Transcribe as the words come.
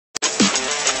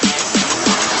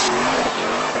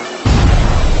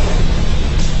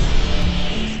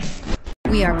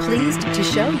We are pleased to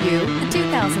show you the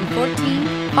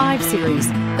 2014 5 Series.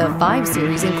 The 5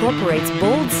 Series incorporates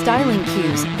bold styling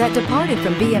cues that departed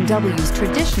from BMW's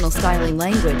traditional styling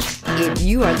language. If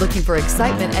you are looking for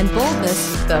excitement and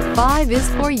boldness, the 5 is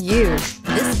for you.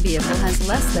 This vehicle has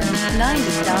less than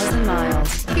 90,000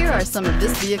 miles. Here are some of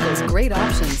this vehicle's great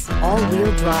options: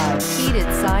 all-wheel drive, heated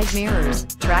side mirrors,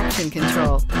 traction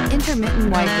control,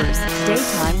 intermittent wipers,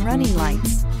 daytime running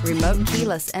lights, remote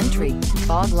keyless entry,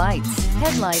 fog lights,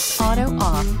 headlights auto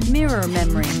off, mirror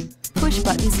memory, push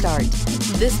button start.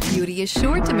 This beauty is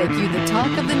sure to make you the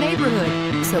talk of the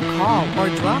neighborhood. So call or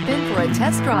drop in for a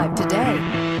test drive today.